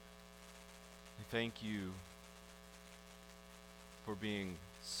thank you for being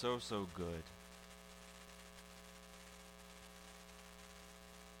so, so good.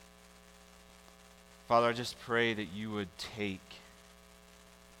 Father, I just pray that you would take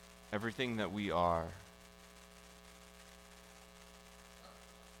everything that we are,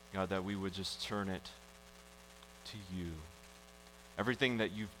 God, that we would just turn it to you. Everything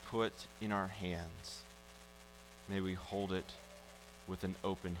that you've put in our hands, may we hold it with an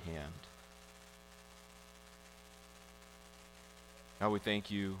open hand. God, we thank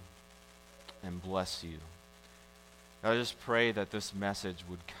you and bless you. God, I just pray that this message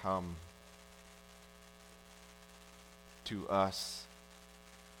would come to us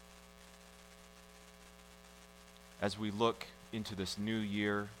as we look into this new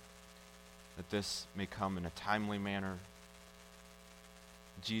year, that this may come in a timely manner.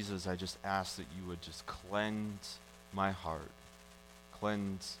 Jesus, I just ask that you would just cleanse my heart,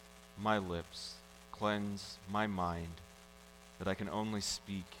 cleanse my lips, cleanse my mind, that I can only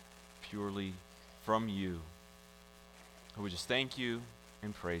speak purely from you. I would just thank you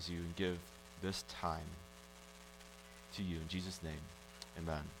and praise you and give this time to you. In Jesus' name,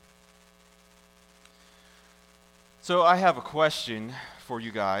 amen. So I have a question for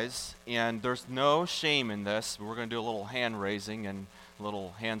you guys, and there's no shame in this. We're going to do a little hand raising and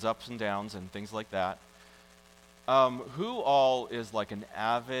little hands ups and downs and things like that. Who all is like an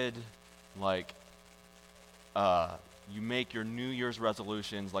avid, you make your New Year's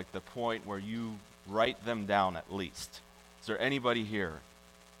resolutions, like the point where you write them down at least? Is there anybody here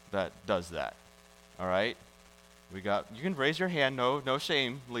that does that? All right? You can raise your hand. No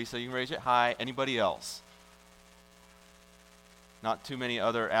shame, Lisa. You can raise it high. Anybody else? Not too many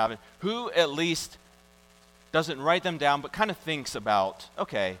other avid. Who at least doesn't write them down, but kind of thinks about,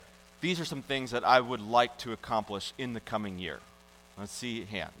 okay, these are some things that I would like to accomplish in the coming year. Let's see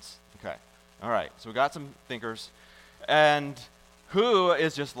hands. Okay. All right. So we got some thinkers. And who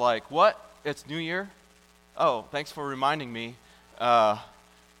is just like, what? It's New Year? Oh, thanks for reminding me.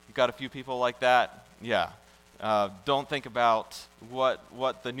 You got a few people like that? Yeah. Don't think about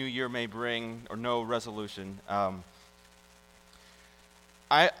what the new year may bring, or no resolution.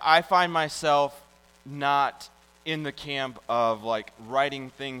 I find myself not in the camp of like writing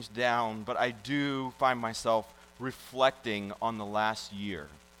things down, but I do find myself reflecting on the last year.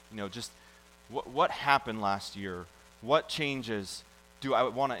 Just what happened last year? What changes do I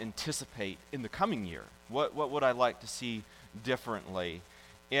want to anticipate in the coming year? What would I like to see differently?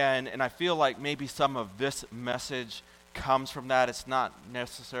 And I feel like maybe some of this message comes from that. It's not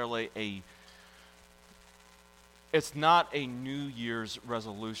necessarily it's not a New Year's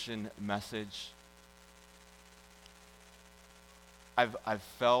resolution message. I've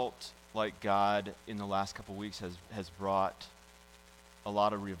felt like God in the last couple weeks has brought a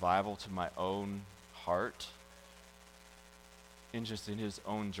lot of revival to my own heart, in his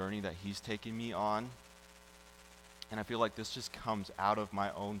own journey that he's taken me on. And I feel like this just comes out of my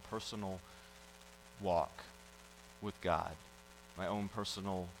own personal walk with God, my own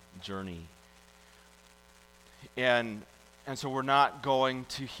personal journey. And so we're not going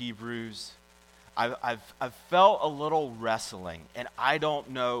to Hebrews. I've felt a little wrestling, and I don't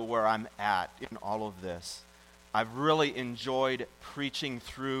know where I'm at in all of this. I've really enjoyed preaching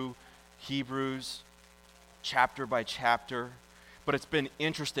through Hebrews chapter by chapter, but it's been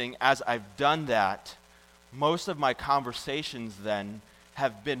interesting as I've done that. Most of my conversations then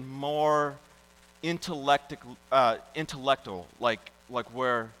have been more intellectual, like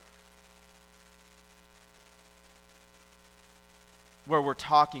where we're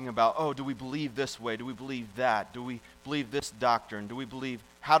talking about, oh, do we believe this way? Do we believe that? Do we believe this doctrine? Do we believe,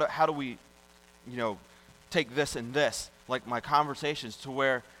 how do we, take this and this? Like my conversations, to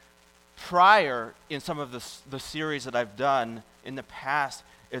where prior in some of the series that I've done in the past,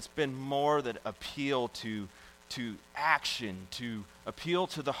 it's been more that appeal to action, to appeal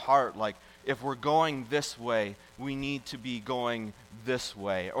to the heart. Like, if we're going this way, we need to be going this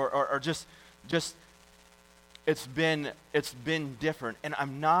way, or just it's been different, and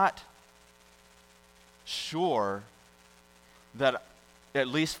I'm not sure that, at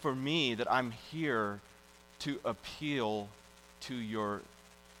least for me, that I'm here to appeal to your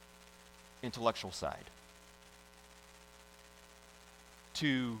intellectual side,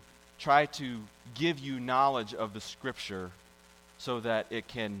 to try to give you knowledge of the Scripture so that it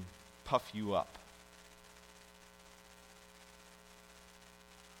can puff you up.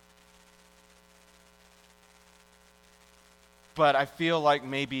 But I feel like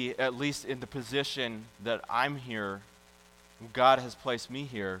maybe, at least in the position that I'm here, God has placed me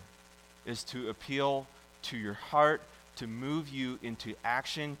here, is to appeal to your heart, to move you into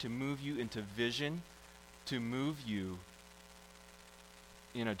action, to move you into vision, to move you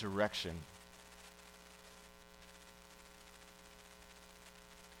in a direction.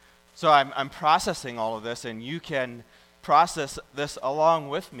 So I'm processing all of this, and you can process this along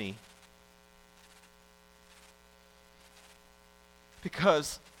with me.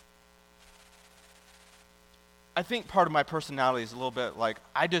 Because I think part of my personality is a little bit like,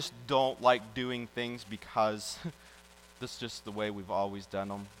 I just don't like doing things because this is just the way we've always done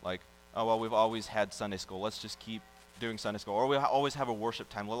them. Like, oh, well, we've always had Sunday school. Let's just keep doing Sunday school. Or we always have a worship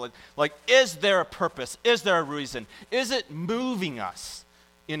time. Like, is there a purpose? Is there a reason? Is it moving us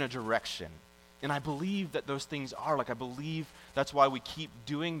in a direction? And I believe that those things are. Like, I believe that's why we keep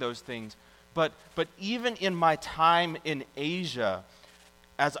doing those things. But even in my time in Asia,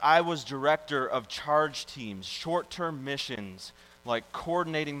 as I was director of charge teams, short-term missions, like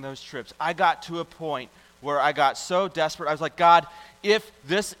coordinating those trips, I got to a point where I got so desperate. I was like, God, if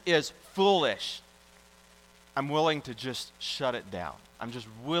this is foolish, I'm willing to just shut it down. I'm just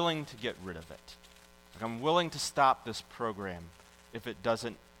willing to get rid of it. Like, I'm willing to stop this program if it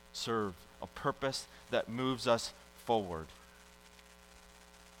doesn't serve a purpose that moves us forward.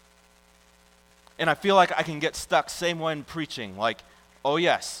 And I feel like I can get stuck same way in preaching. Like, oh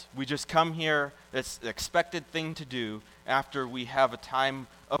yes, we just come here, it's the expected thing to do after we have a time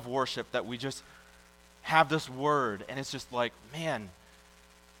of worship, that we just have this word, and it's just like, man,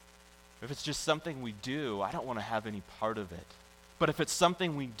 if it's just something we do, I don't want to have any part of it. But if it's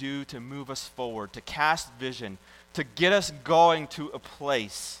something we do to move us forward, to cast vision, to get us going to a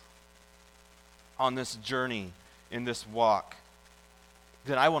place on this journey, in this walk,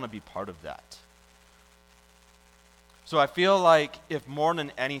 then I want to be part of that. So I feel like if more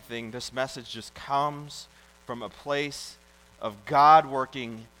than anything, this message just comes from a place of God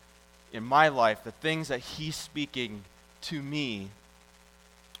working in my life, the things that He's speaking to me.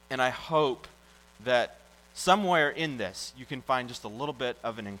 And I hope that somewhere in this, you can find just a little bit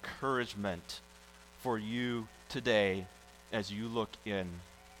of an encouragement for you today as you look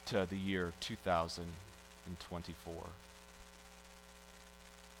into the year 2024.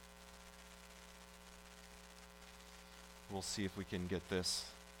 We'll see if we can get this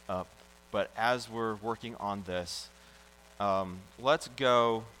up. But as we're working on this, let's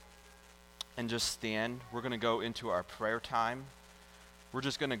go and just stand. We're going to go into our prayer time. We're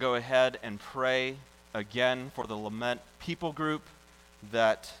just going to go ahead and pray again for the Lament people group,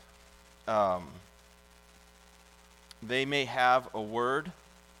 that they may have a word,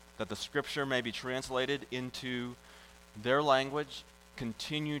 that the scripture may be translated into their language.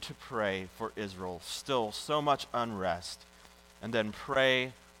 Continue to pray for Israel. Still so much unrest. And then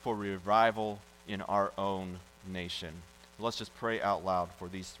pray for revival in our own nation. Let's just pray out loud for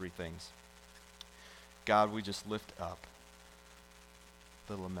these three things. God, we just lift up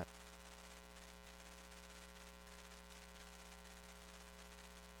the lament.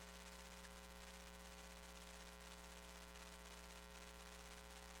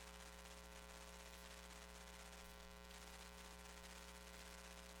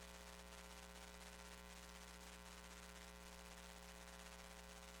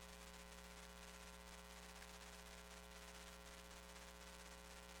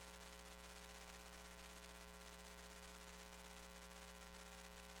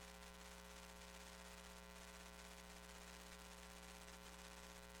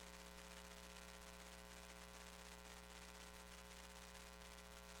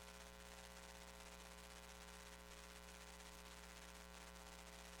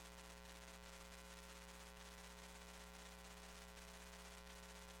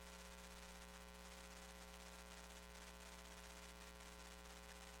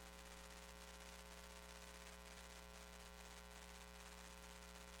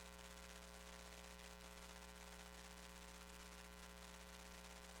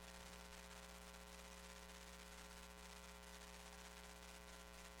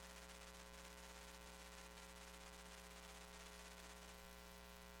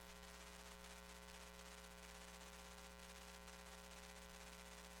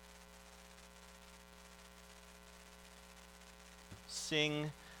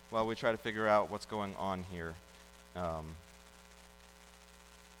 Sing while we try to figure out what's going on here.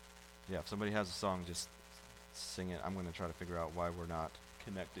 If somebody has a song, just sing it. I'm going to try to figure out why we're not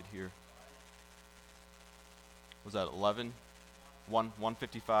connected here. Was that 11?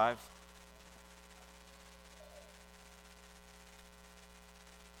 155?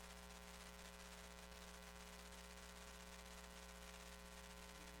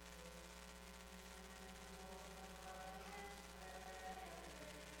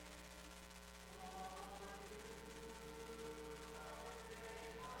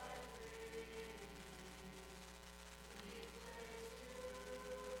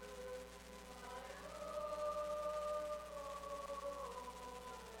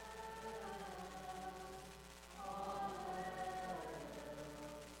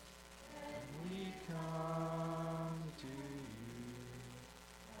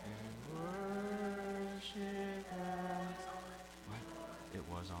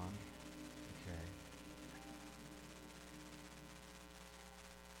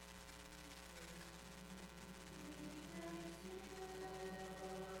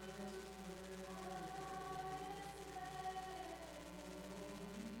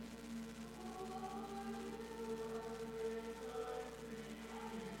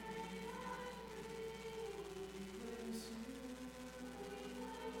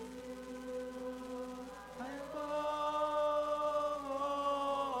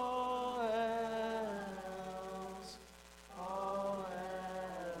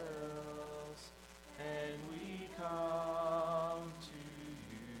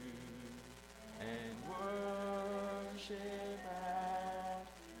 worship at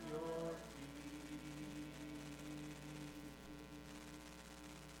your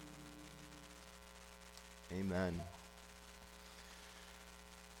feet. Amen.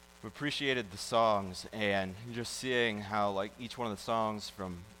 We appreciated the songs and just seeing how like each one of the songs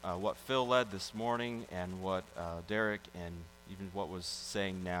from what Phil led this morning and what Derek and even what was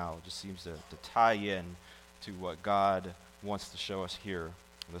saying now just seems to tie in to what God wants to show us here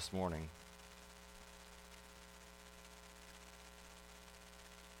this morning.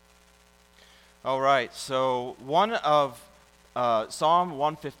 All right, so one of Psalm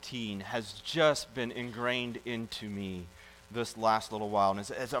 115 has just been ingrained into me this last little while. And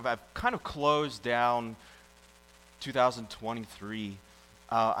as I've kind of closed down 2023,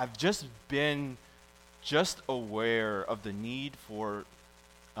 I've just been aware of the need for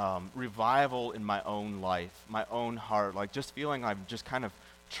revival in my own life, my own heart, like just feeling I'm just kind of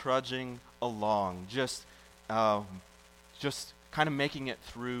trudging along, just kind of making it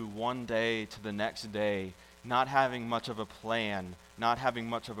through one day to the next day, not having much of a plan, not having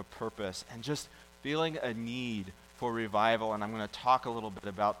much of a purpose, and just feeling a need for revival. And I'm going to talk a little bit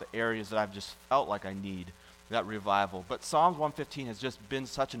about the areas that I've just felt like I need that revival. But Psalms 115 has just been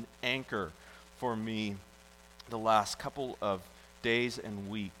such an anchor for me the last couple of days and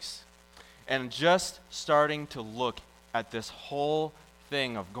weeks. And just starting to look at this whole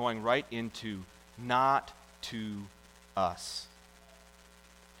thing of going right into not to us.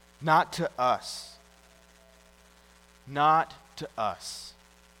 Not to us. Not to us.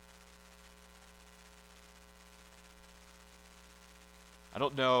 I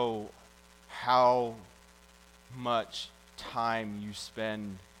don't know how much time you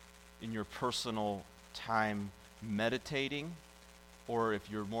spend in your personal time meditating, or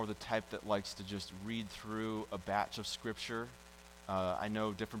if you're more the type that likes to just read through a batch of scripture. I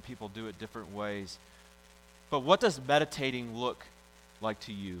know different people do it different ways. But what does meditating look like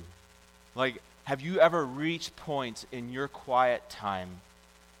to you? Like, have you ever reached points in your quiet time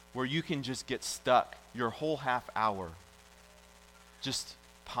where you can just get stuck your whole half hour just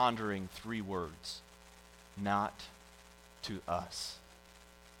pondering 3 words? Not to us.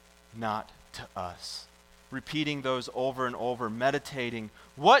 Not to us. Repeating those over and over, meditating.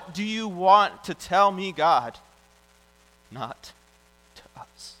 What do you want to tell me, God? Not to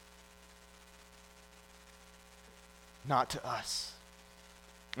us. Not to us.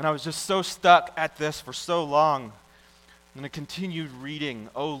 And I was just so stuck at this for so long. And I continued reading,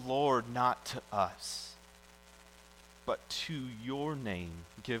 "O Lord, not to us, but to your name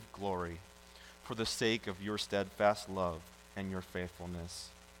give glory, for the sake of your steadfast love and your faithfulness."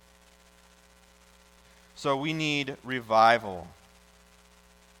 So we need revival.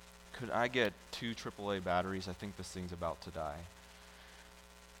 Could I get 2 AAA batteries? I think this thing's about to die.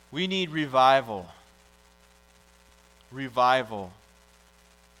 We need revival. Revival.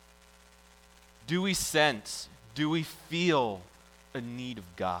 Do we sense, do we feel a need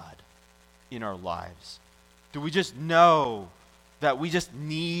of God in our lives? Do we just know that we just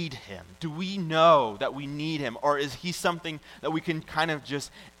need him? Do we know that we need him? Or is he something that we can kind of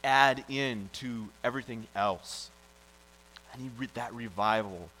just add in to everything else? I need that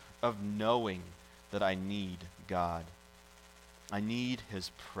revival of knowing that I need God. I need his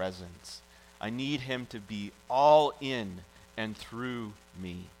presence. I need him to be all in and through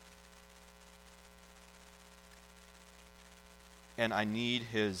me. And I need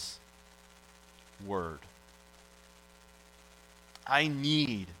his word. I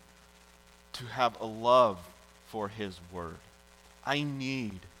need to have a love for his word. I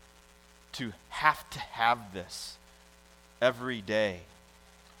need to have this every day.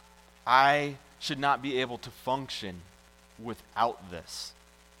 I should not be able to function without this.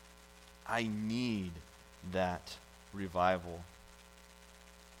 I need that revival.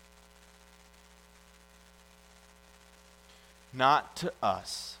 Not to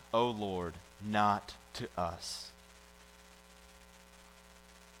us, O Lord, not to us.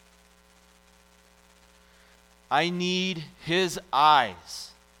 I need his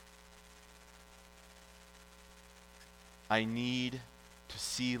eyes. I need to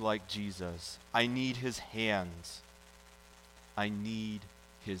see like Jesus. I need his hands. I need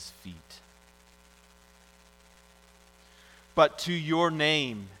his feet. But to your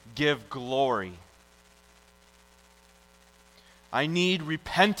name give glory. I need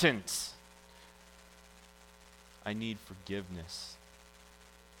repentance. I need forgiveness.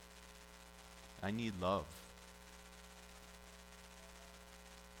 I need love.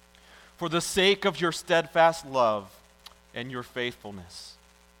 For the sake of your steadfast love and your faithfulness.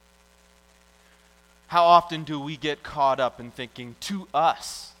 How often do we get caught up in thinking, to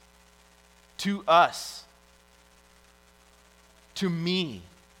us, to us? to me.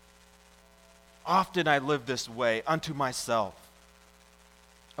 Often I live this way unto myself.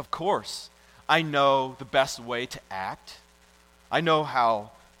 Of course, I know the best way to act. I know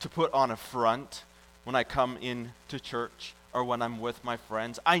how to put on a front when I come into church or when I'm with my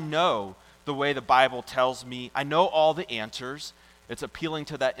friends. I know the way the Bible tells me. I know all the answers. It's appealing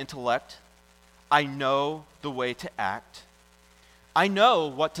to that intellect. I know the way to act. I know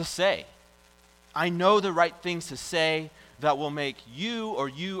what to say. I know the right things to say that will make you or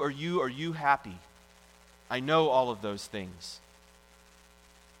you or you or you happy. I know all of those things.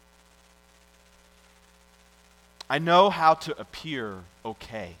 I know how to appear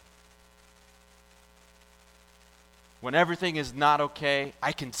okay. When everything is not okay,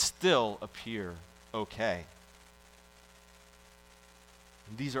 I can still appear okay.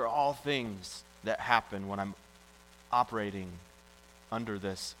 These are all things that happen when I'm operating under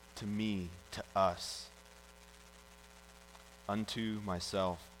this to me, to us, unto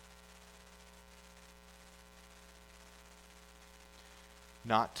myself.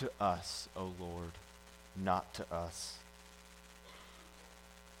 Not to us, O Lord, not to us.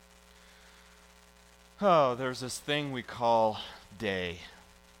 Oh, there's this thing we call day.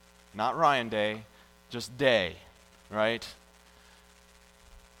 Not Ryan Day, just day, right?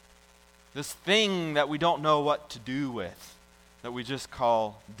 This thing that we don't know what to do with, that we just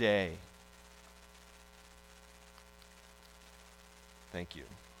call day. Thank you.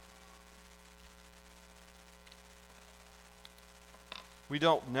 We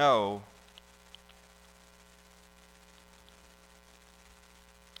don't know.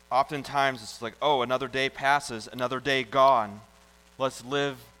 Oftentimes it's like, oh, another day passes, another day gone. Let's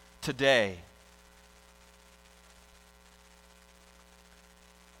live today.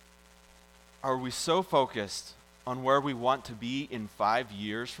 Are we so focused on where we want to be in 5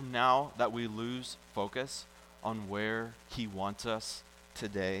 years from now that we lose focus on where He wants us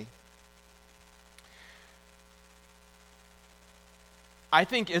today? I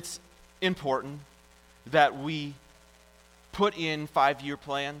think it's important that we put in 5-year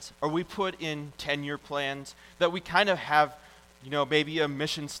plans, or we put in 10-year plans, that we kind of have, maybe a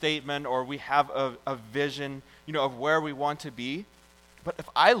mission statement, or we have a vision, of where we want to be. But if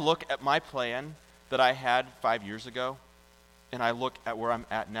I look at my plan that I had 5 years ago, and I look at where I'm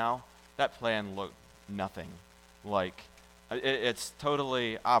at now, that plan looked nothing like. It's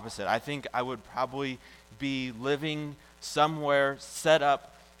totally opposite. I think I would probably be living somewhere set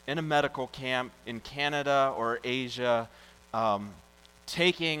up in a medical camp in Canada or Asia,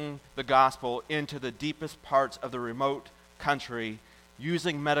 taking the gospel into the deepest parts of the remote country,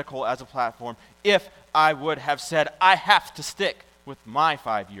 using medical as a platform, if I would have said, I have to stick with my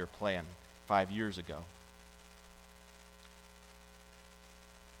 5-year plan 5 years ago.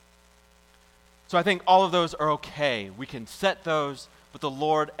 So I think all of those are okay. We can set those, but the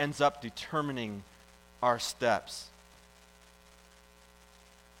Lord ends up determining our steps.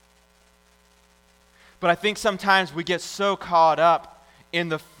 But I think sometimes we get so caught up in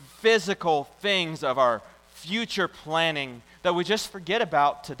the physical things of our future planning that we just forget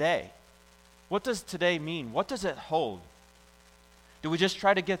about today. What does today mean? What does it hold? Do we just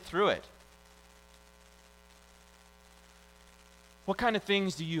try to get through it? What kind of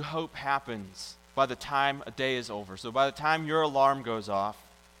things do you hope happens by the time a day is over? So by the time your alarm goes off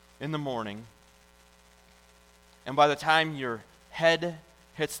in the morning, and by the time your head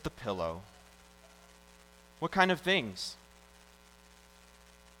hits the pillow, what kind of things?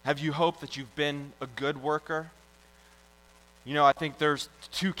 Have you hoped that you've been a good worker? I think there's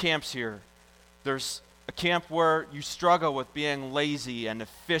 2 camps here. There's a camp where you struggle with being lazy and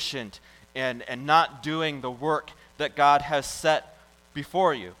efficient and not doing the work that God has set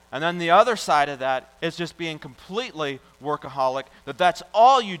before you. And then the other side of that is just being completely workaholic, that's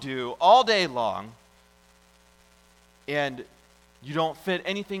all you do all day long, and you don't fit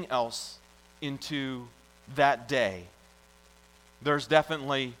anything else into that day. There's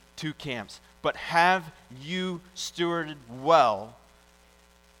definitely 2 camps. But have you stewarded well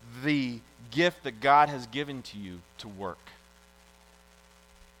the gift that God has given to you to work?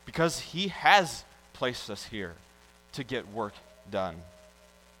 Because He has placed us here to get work done.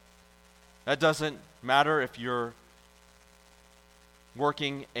 That doesn't matter if you're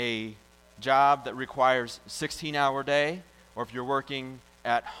working a job that requires a 16-hour day, or if you're working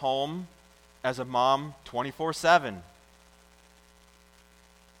at home as a mom 24/7.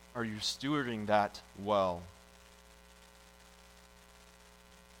 Are you stewarding that well?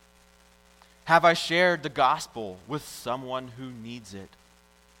 Have I shared the gospel with someone who needs it?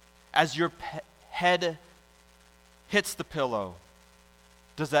 As your head hits the pillow,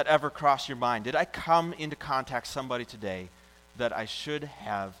 does that ever cross your mind? Did I come into contact with somebody today that I should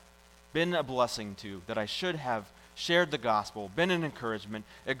have been a blessing to, that I should have shared the gospel, been an encouragement,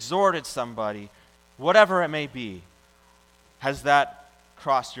 exhorted somebody, whatever it may be? Has that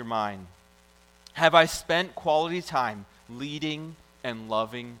crossed your mind? Have I spent quality time leading and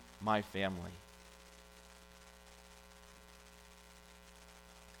loving my family?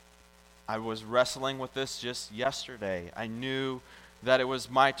 I was wrestling with this just yesterday. I knew that it was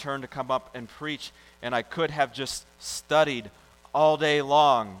my turn to come up and preach, and I could have just studied all day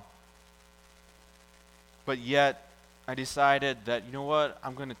long. But yet, I decided that, you know what,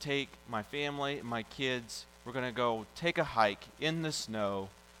 I'm going to take my family and my kids, we're going to go take a hike in the snow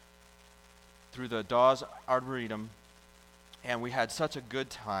through the Dawes Arboretum, and we had such a good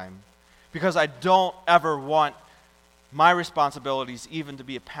time, because I don't ever want my responsibilities, even to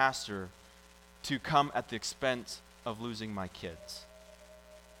be a pastor, to come at the expense of losing my kids.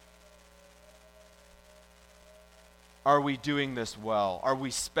 Are we doing this well? Are we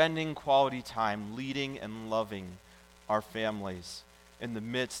spending quality time leading and loving our families in the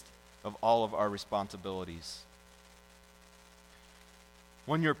midst of all of our responsibilities?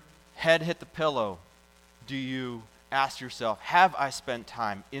 When your head hit the pillow, do you ask yourself, have I spent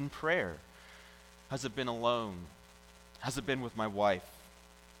time in prayer? Has it been alone? Has it been with my wife?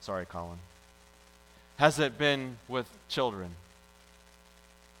 Sorry, Colin. Has it been with children?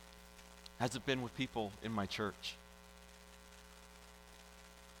 Has it been with people in my church?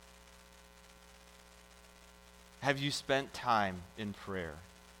 Have you spent time in prayer?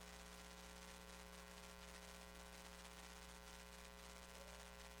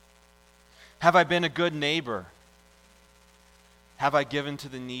 Have I been a good neighbor? Have I given to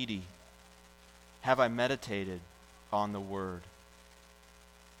the needy? Have I meditated on the Word?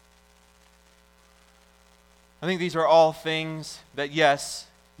 I think these are all things that, yes,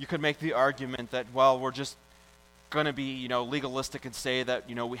 you could make the argument that, well, we're just going to be, legalistic and say that,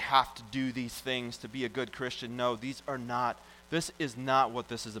 we have to do these things to be a good Christian. No, this is not what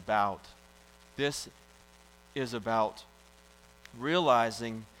this is about. This is about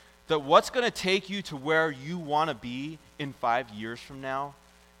realizing that what's going to take you to where you want to be in 5 years from now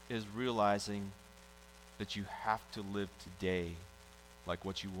is realizing that you have to live today like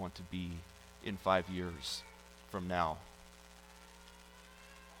what you want to be in 5 years from now.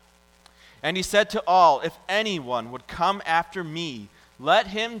 And he said to all, if anyone would come after me, let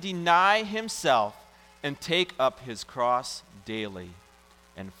him deny himself and take up his cross daily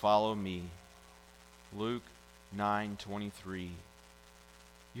and follow me. Luke 9:23.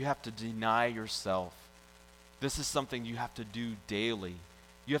 You have to deny yourself. This is something you have to do daily.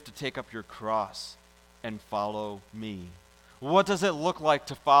 You have to take up your cross and follow me. What does it look like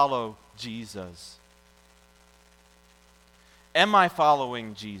to follow Jesus? Am I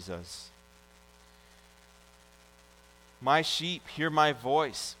following Jesus? My sheep hear my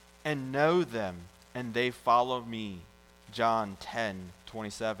voice and know them, and they follow me. John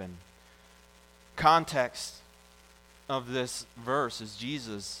 10:27. Context of this verse is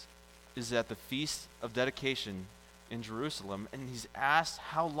Jesus is at the Feast of Dedication in Jerusalem, and he's asked,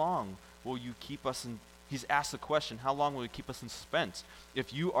 how long will you keep us in, he's asked the question, how long will you keep us in suspense?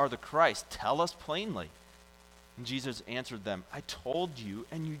 If you are the Christ, tell us plainly. And Jesus answered them, I told you,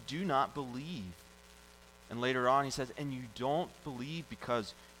 and you do not believe. And later on he says, and you don't believe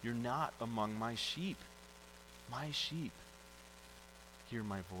because you're not among my sheep. My sheep hear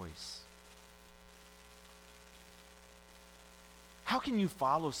my voice. How can you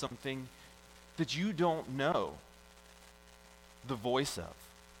follow something that you don't know the voice of?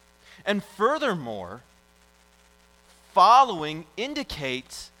 And furthermore, following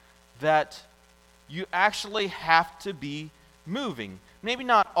indicates that you actually have to be moving. Maybe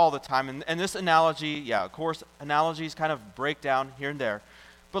not all the time. And this analogy, of course, analogies kind of break down here and there.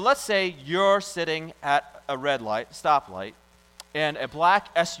 But let's say you're sitting at a red light, stoplight, and a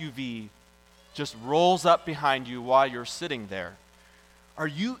black SUV just rolls up behind you while you're sitting there. Are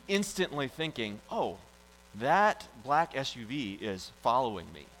you instantly thinking, oh, that black SUV is following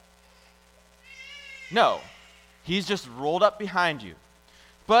me? No. He's just rolled up behind you.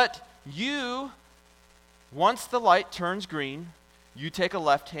 But you, once the light turns green, you take a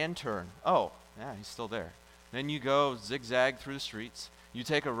left-hand turn. Oh, yeah, he's still there. Then you go zigzag through the streets. You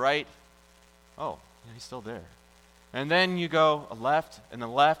take a right. Oh, yeah, he's still there. And then you go a left and a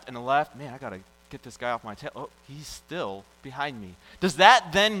left and a left. Man, I got to get this guy off my tail. Oh, he's still behind me. Does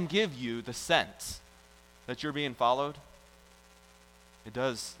that then give you the sense that you're being followed? It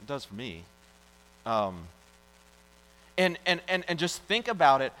does. It does for me. And just think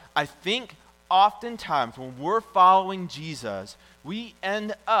about it. I think oftentimes when we're following Jesus, we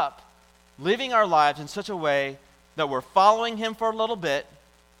end up living our lives in such a way that we're following him for a little bit,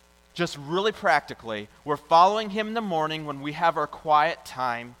 just really practically. We're following him in the morning when we have our quiet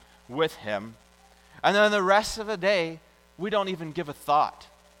time with him. And then the rest of the day, we don't even give a thought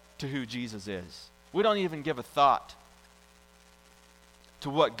to who Jesus is. We don't even give a thought to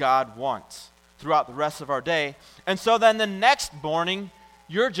what God wants throughout the rest of our day. And so then the next morning,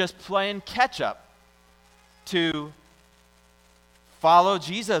 you're just playing catch up to follow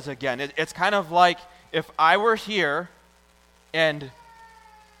Jesus again. It's kind of like if I were here and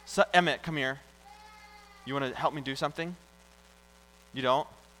Emmett, come here. You want to help me do something? You don't?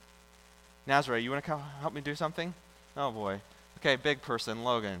 Nazareth, you want to come help me do something? Oh boy. Okay, big person,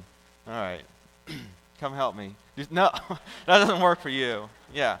 Logan. All right. Come help me. No, that doesn't work for you.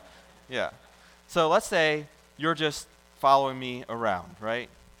 Yeah. So let's say you're just following me around, right?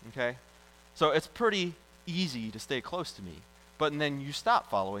 Okay? So it's pretty easy to stay close to me. But then you stop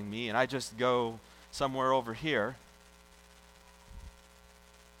following me and I just go somewhere over here.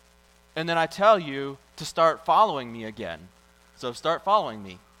 And then I tell you to start following me again. So start following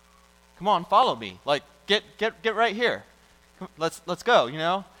me. Come on, follow me. Like get right here. Let's go, you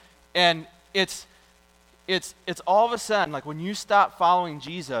know? And it's all of a sudden, like when you stop following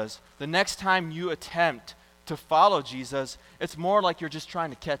Jesus, the next time you attempt to follow Jesus, it's more like you're just trying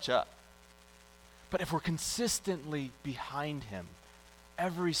to catch up. But if we're consistently behind him,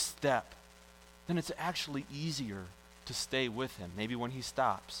 every step, then it's actually easier to stay with him. Maybe when he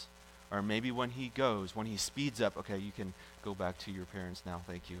stops, or maybe when he goes, when he speeds up. Okay, you can go back to your parents now,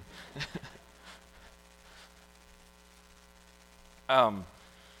 thank you.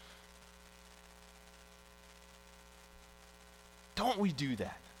 Don't we do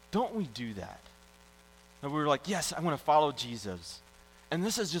that? Don't we do that? And we're like, yes, I'm going to follow Jesus. And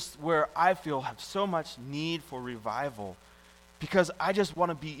this is just where I feel have so much need for revival, because I just want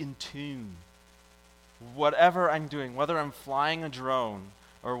to be in tune. Whatever I'm doing, whether I'm flying a drone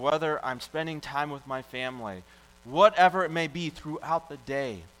or whether I'm spending time with my family, whatever it may be throughout the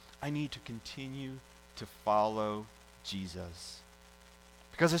day, I need to continue to follow Jesus.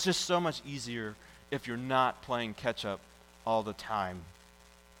 Because it's just so much easier if you're not playing catch up all the time.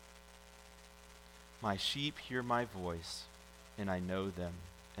 My sheep hear my voice, and I know them,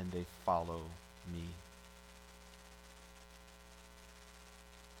 and they follow me.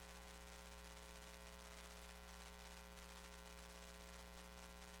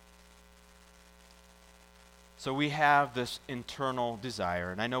 So we have this internal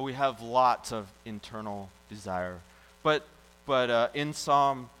desire, and I know we have lots of internal desire, but in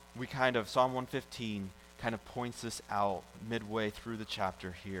Psalm 115 kind of points this out midway through the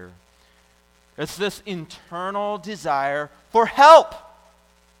chapter here. It's this internal desire for help.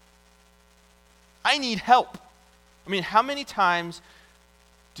 I need help. I mean, how many times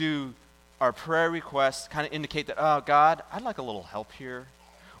do our prayer requests kind of indicate that, oh, God, I'd like a little help here?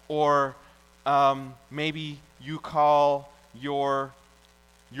 Or maybe you call your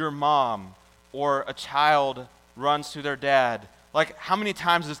mom, or a child runs to their dad. Like, how many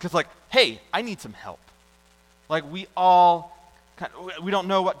times is it's like, hey, I need some help. Like, we don't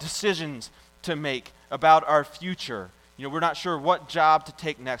know what decisions to make about our future. You know, we're not sure what job to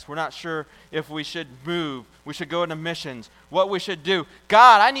take next. We're not sure if we should move, we should go into missions, what we should do.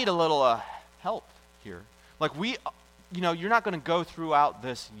 God, I need a little help here. Like, you're not going to go throughout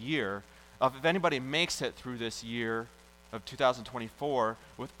this year, if anybody makes it through this year of 2024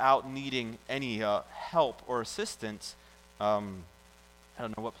 without needing any help or assistance. I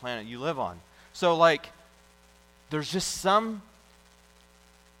don't know what planet you live on. So, there's just some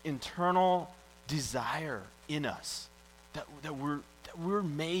internal desire in us that we're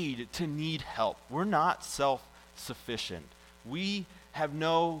made to need help. We're not self-sufficient. We have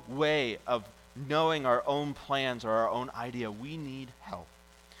no way of knowing our own plans or our own idea. We need help.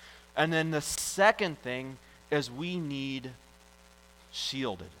 And then the second thing is we need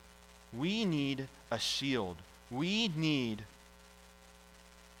shielded. We need a shield. We need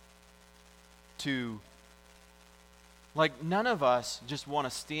to, none of us just want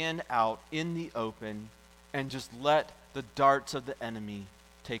to stand out in the open and just let the darts of the enemy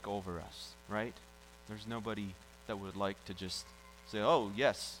take over us, right? There's nobody that would like to just say, oh,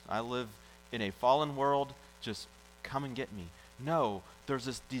 yes, I live in a fallen world, just come and get me. No, there's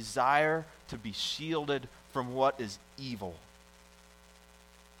this desire to be shielded from what is evil.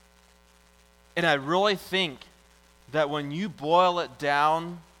 And I really think that when you boil it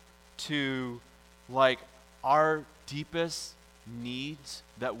down to our deepest needs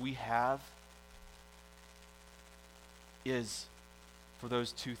that we have is for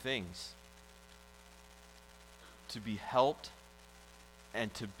those two things: to be helped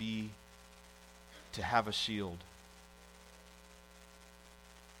and to have a shield.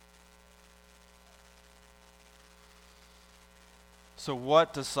 So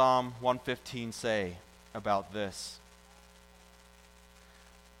what does Psalm 115 say about this?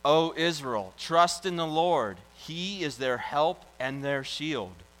 O Israel, trust in the Lord. He is their help and their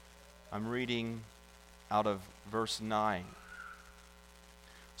shield. I'm reading out of verse 9.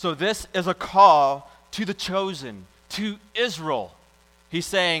 So this is a call to the chosen, to Israel. He's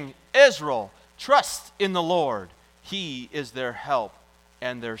saying, Israel, trust in the Lord. He is their help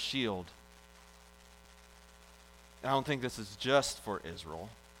and their shield. I don't think this is just for Israel,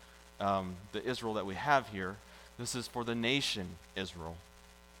 the Israel that we have here. This is for the nation Israel.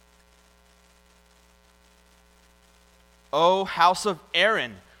 O house of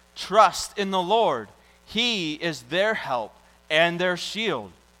Aaron, trust in the Lord. He is their help and their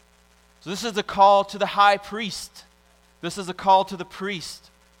shield. So this is a call to the high priest. This is a call to the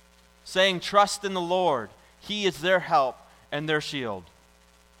priest, saying, trust in the Lord. He is their help and their shield.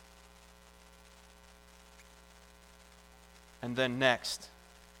 And then next,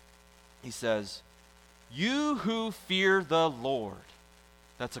 he says, you who fear the Lord.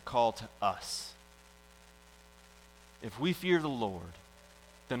 That's a call to us. If we fear the Lord,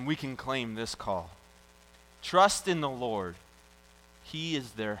 then we can claim this call. Trust in the Lord. He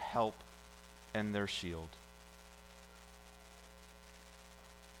is their help and their shield.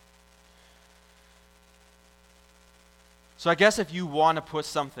 So I guess if you want to put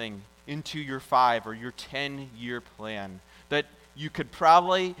something into your 5 or your 10-year plan that you could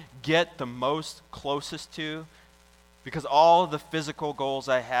probably get the most closest to, because all of the physical goals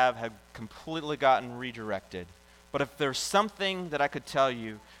I have completely gotten redirected. But if there's something that I could tell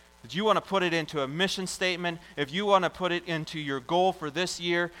you, that you want to put it into a mission statement, if you want to put it into your goal for this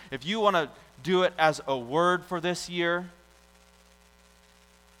year, if you want to do it as a word for this year,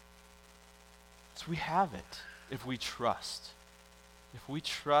 so we have it if we trust. If we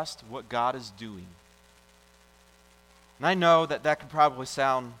trust what God is doing. And I know that that could probably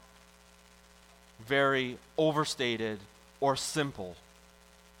sound very overstated or simple.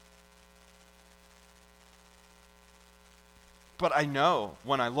 But I know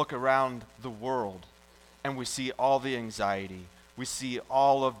when I look around the world and we see all the anxiety, we see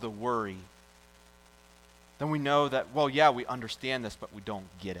all of the worry, then we know that, well, yeah, we understand this, but we don't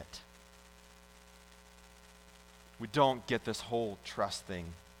get it. We don't get this whole trust thing.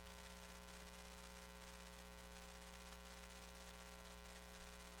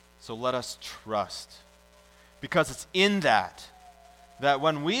 So let us trust. Because it's in that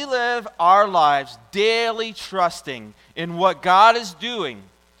when we live our lives daily trusting in what God is doing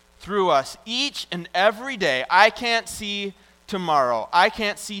through us each and every day. I can't see tomorrow. I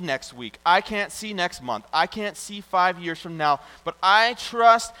can't see next week. I can't see next month. I can't see 5 years from now. But I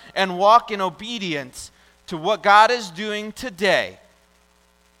trust and walk in obedience to what God is doing today.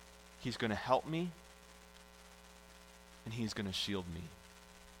 He's going to help me, and He's going to shield me.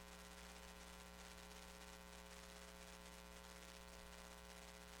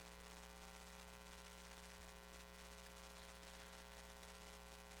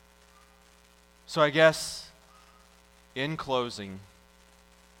 So I guess, in closing,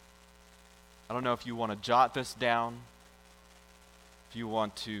 I don't know if you want to jot this down, if you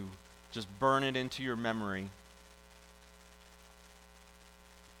want to just burn it into your memory.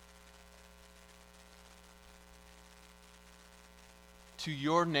 To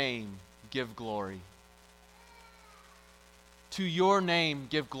your name, give glory. To your name,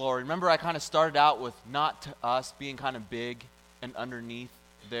 give glory. Remember, I kind of started out with not to us being kind of big, and underneath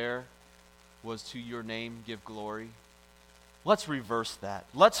there was to your name, give glory. Let's reverse that.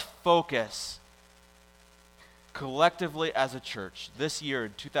 Let's focus collectively as a church this year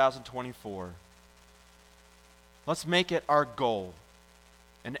in 2024. Let's make it our goal.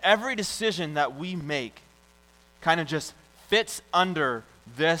 And every decision that we make kind of just fits under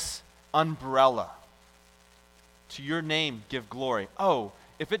this umbrella. To your name, give glory. Oh,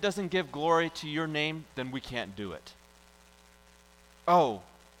 if it doesn't give glory to your name, then we can't do it. Oh,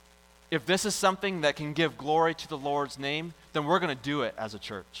 if this is something that can give glory to the Lord's name, then we're going to do it as a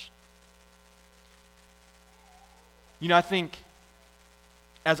church. You know, I think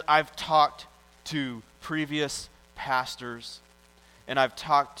as I've talked to previous pastors and I've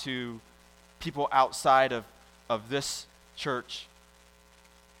talked to people outside of this church,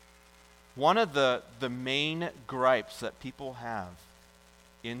 one of the main gripes that people have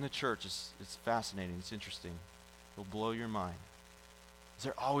in the church is fascinating, it's interesting, it'll blow your mind.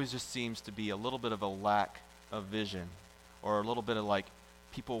 There always just seems to be a little bit of a lack of vision, or a little bit of like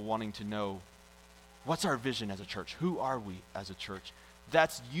people wanting to know, what's our vision as a church? Who are we as a church?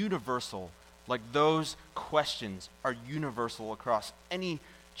 That's universal. Like those questions are universal across any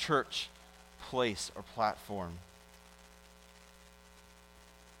church place or platform.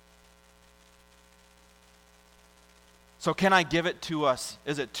 So can I give it to us?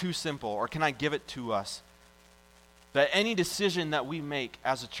 Is it too simple, or can I give it to us? That any decision that we make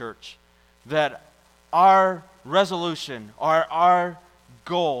as a church, that our resolution or our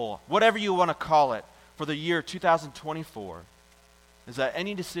goal, whatever you want to call it, for the year 2024, is that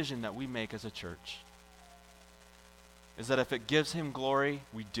any decision that we make as a church is that if it gives him glory,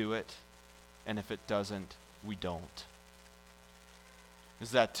 we do it, and if it doesn't, we don't. Is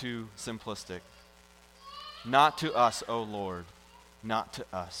that too simplistic? Not to us, O Lord, not to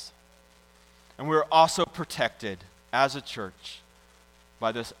us. And we're also protected as a church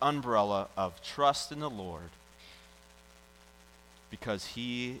by this umbrella of trust in the Lord, because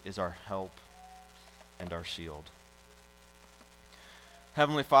he is our help and our shield.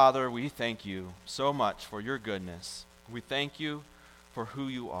 Heavenly Father, we thank you so much for your goodness. We thank you for who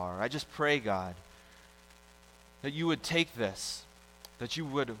you are. I just pray, God, that you would take this, that you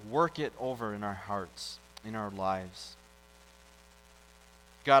would work it over in our hearts, in our lives.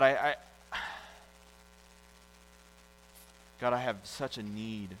 God, God, I have such a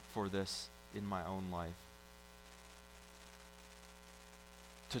need for this in my own life.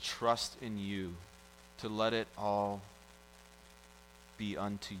 To trust in you, to let it all be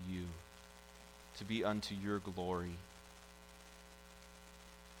unto you, to be unto your glory.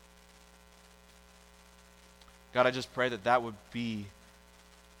 God, I just pray that that would be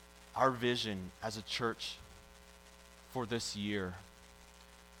our vision as a church for this year.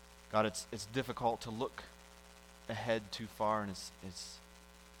 God, it's difficult to look ahead too far, and it's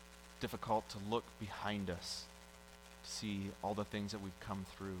difficult to look behind us to see all the things that we've come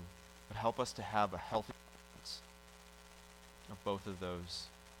through. But help us to have a healthy balance of both of those,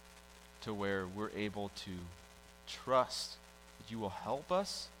 to where we're able to trust that you will help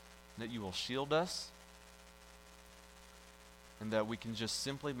us, that you will shield us, and that we can just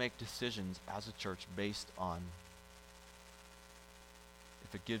simply make decisions as a church based on,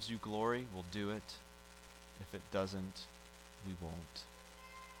 if it gives you glory, we'll do it. If it doesn't, we won't.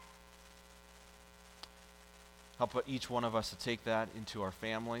 Help each one of us to take that into our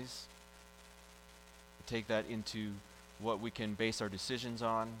families, to take that into what we can base our decisions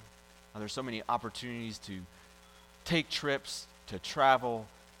on. There's so many opportunities to take trips, to travel,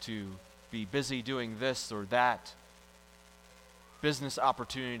 to be busy doing this or that, business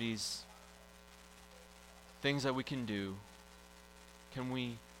opportunities, things that we can do. Can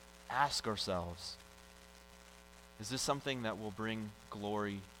we ask ourselves, is this something that will bring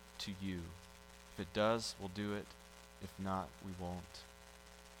glory to you? If it does, we'll do it. If not, we won't.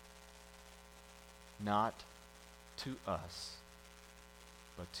 Not to us,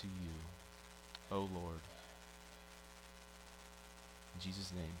 but to you, O Lord. In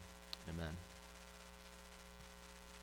Jesus' name, amen.